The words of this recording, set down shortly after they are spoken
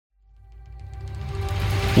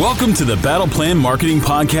Welcome to the Battle Plan Marketing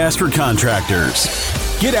Podcast for contractors.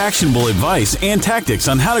 Get actionable advice and tactics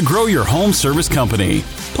on how to grow your home service company.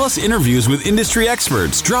 Plus interviews with industry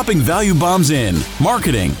experts dropping value bombs in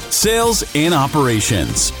marketing, sales, and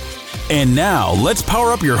operations. And now, let's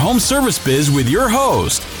power up your home service biz with your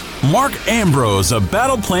host, Mark Ambrose of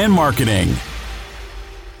Battle Plan Marketing.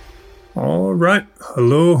 All right.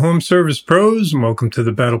 Hello, home service pros, and welcome to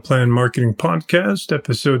the Battle Plan Marketing Podcast,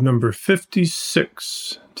 episode number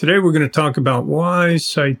 56. Today, we're going to talk about why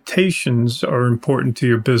citations are important to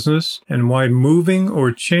your business and why moving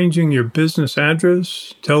or changing your business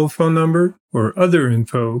address, telephone number, or other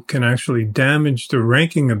info can actually damage the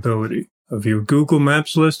ranking ability of your Google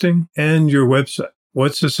Maps listing and your website.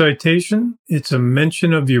 What's a citation? It's a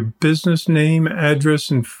mention of your business name, address,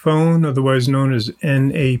 and phone, otherwise known as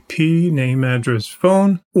NAP, name, address,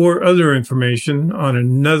 phone, or other information on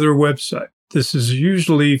another website. This is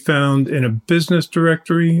usually found in a business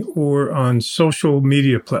directory or on social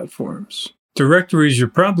media platforms. Directories you're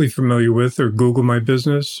probably familiar with are Google My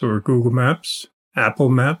Business or Google Maps, Apple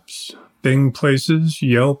Maps, Bing Places,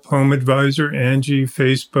 Yelp, Home Advisor, Angie,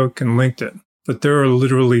 Facebook, and LinkedIn. But there are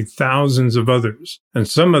literally thousands of others, and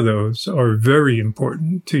some of those are very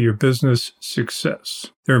important to your business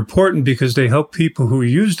success. They're important because they help people who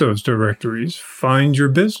use those directories find your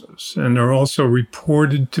business, and are also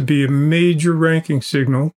reported to be a major ranking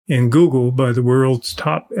signal in Google by the world's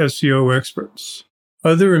top SEO experts.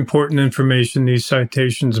 Other important information these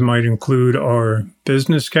citations might include are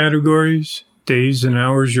business categories, days and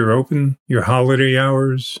hours you're open, your holiday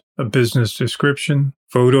hours, a business description,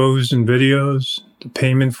 photos and videos, the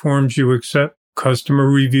payment forms you accept, customer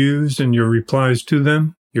reviews and your replies to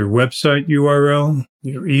them, your website URL,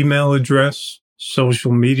 your email address,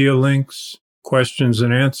 social media links, questions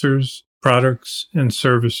and answers, products and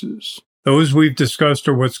services. Those we've discussed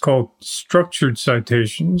are what's called structured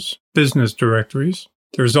citations, business directories.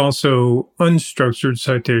 There's also unstructured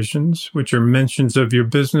citations, which are mentions of your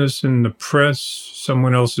business in the press,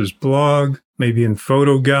 someone else's blog, maybe in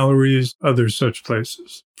photo galleries, other such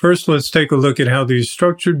places. First, let's take a look at how these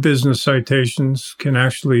structured business citations can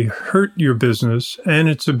actually hurt your business and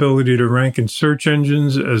its ability to rank in search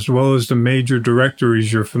engines as well as the major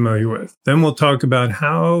directories you're familiar with. Then we'll talk about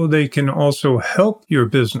how they can also help your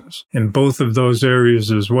business in both of those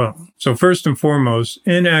areas as well. So first and foremost,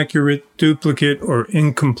 inaccurate, duplicate, or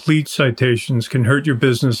incomplete citations can hurt your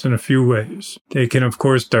business in a few ways. They can, of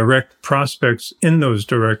course, direct prospects in those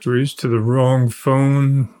directories to the wrong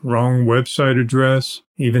phone, wrong website address,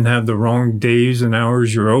 even have the wrong days and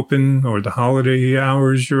hours you're open or the holiday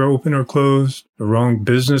hours you're open or closed, the wrong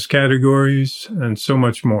business categories, and so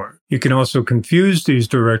much more. You can also confuse these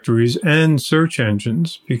directories and search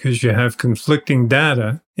engines because you have conflicting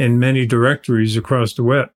data in many directories across the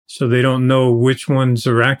web. So they don't know which ones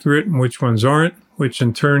are accurate and which ones aren't, which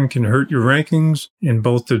in turn can hurt your rankings in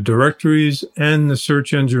both the directories and the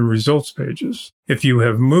search engine results pages. If you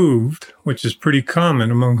have moved, which is pretty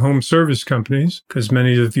common among home service companies, because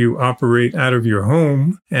many of you operate out of your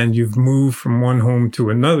home and you've moved from one home to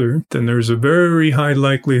another, then there's a very high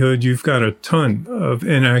likelihood you've got a ton of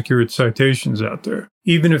inaccurate citations out there.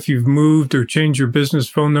 Even if you've moved or changed your business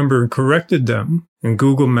phone number and corrected them in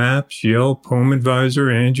Google Maps, Yelp, Home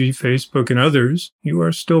Advisor, Angie, Facebook, and others, you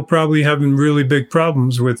are still probably having really big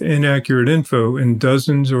problems with inaccurate info in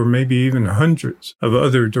dozens or maybe even hundreds of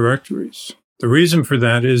other directories. The reason for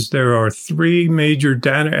that is there are three major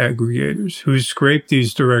data aggregators who scrape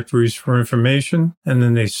these directories for information, and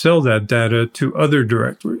then they sell that data to other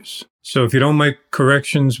directories. So if you don't make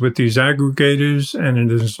corrections with these aggregators and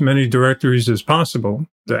in as many directories as possible,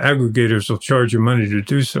 the aggregators will charge you money to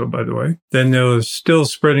do so, by the way, then they're still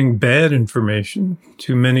spreading bad information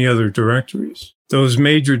to many other directories. Those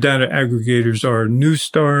major data aggregators are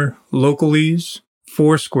Neustar, Localese,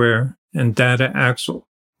 Foursquare, and Data Axle.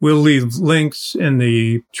 We'll leave links in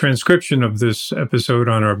the transcription of this episode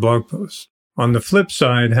on our blog post. On the flip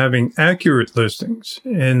side, having accurate listings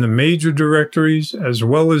in the major directories, as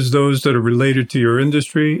well as those that are related to your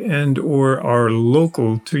industry and or are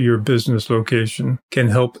local to your business location, can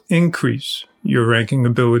help increase your ranking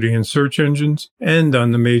ability in search engines and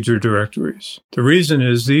on the major directories. The reason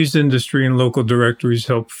is these industry and local directories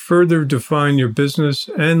help further define your business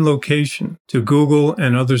and location to Google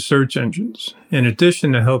and other search engines, in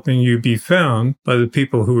addition to helping you be found by the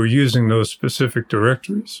people who are using those specific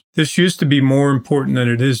directories. This used to be more important than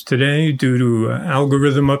it is today due to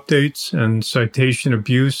algorithm updates and citation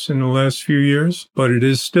abuse in the last few years, but it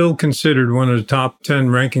is still considered one of the top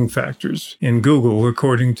 10 ranking factors in Google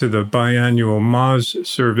according to the biannual Moz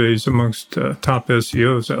surveys amongst top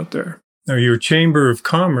SEOs out there. Now, your Chamber of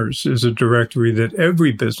Commerce is a directory that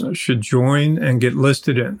every business should join and get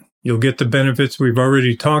listed in. You'll get the benefits we've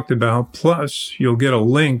already talked about, plus you'll get a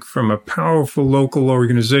link from a powerful local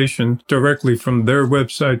organization directly from their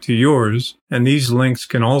website to yours, and these links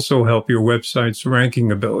can also help your website's ranking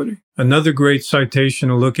ability. Another great citation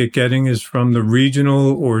to look at getting is from the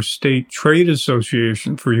regional or state trade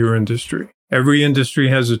association for your industry. Every industry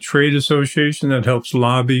has a trade association that helps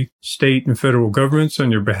lobby state and federal governments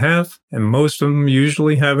on your behalf, and most of them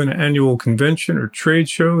usually have an annual convention or trade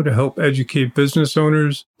show to help educate business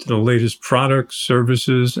owners to the latest products,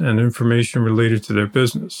 services, and information related to their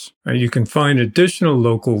business. Now, you can find additional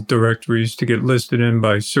local directories to get listed in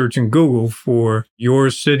by searching Google for your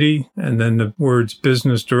city and then the words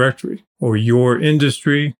business directory, or your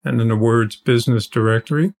industry and then the words business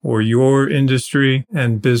directory, or your industry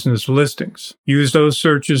and business listings. Use those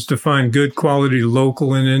searches to find good quality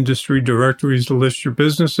local and industry directories to list your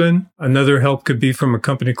business in. Another help could be from a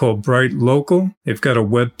company called Bright Local. They've got a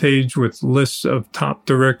web page with lists of top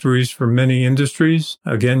directories for many industries.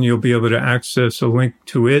 Again, you'll be able to access a link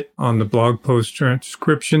to it on the blog post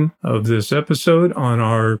transcription of this episode on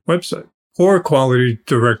our website. Poor quality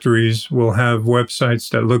directories will have websites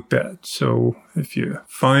that look bad. So if you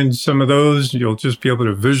find some of those, you'll just be able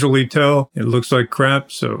to visually tell it looks like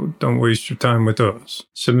crap. So don't waste your time with those.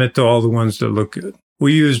 Submit to all the ones that look good.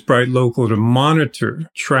 We use Bright Local to monitor,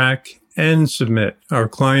 track, and submit our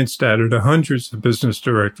clients' data to hundreds of business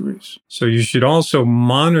directories. So you should also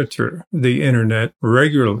monitor the internet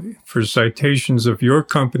regularly for citations of your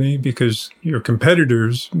company, because your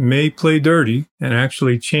competitors may play dirty and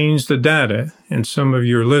actually change the data in some of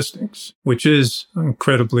your listings, which is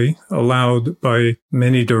incredibly allowed by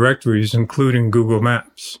many directories, including Google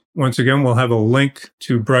Maps. Once again, we'll have a link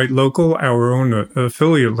to Bright Local, our own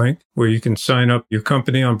affiliate link, where you can sign up your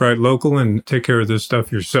company on Bright Local and take care of this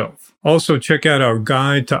stuff yourself. Also, check out our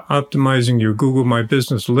guide to optimizing your Google My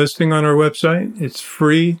Business listing on our website. It's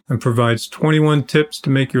free and provides 21 tips to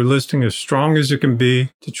make your listing as strong as it can be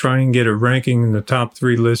to try and get it ranking in the top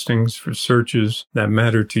 3 listings for searches that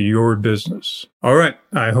matter to your business. All right.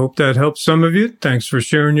 I hope that helps some of you. Thanks for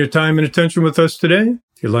sharing your time and attention with us today.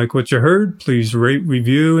 If you like what you heard, please rate,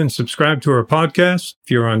 review, and subscribe to our podcast.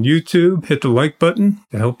 If you're on YouTube, hit the like button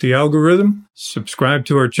to help the algorithm. Subscribe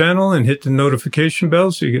to our channel and hit the notification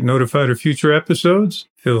bell so you get notified of future episodes.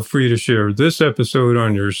 Feel free to share this episode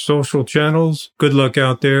on your social channels. Good luck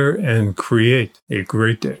out there and create a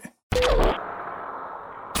great day.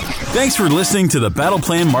 Thanks for listening to the Battle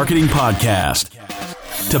Plan Marketing Podcast.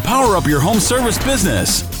 To power up your home service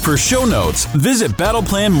business. For show notes, visit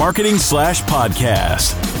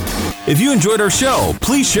battleplanmarketing.com/podcast. If you enjoyed our show,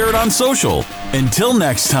 please share it on social. Until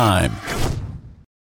next time.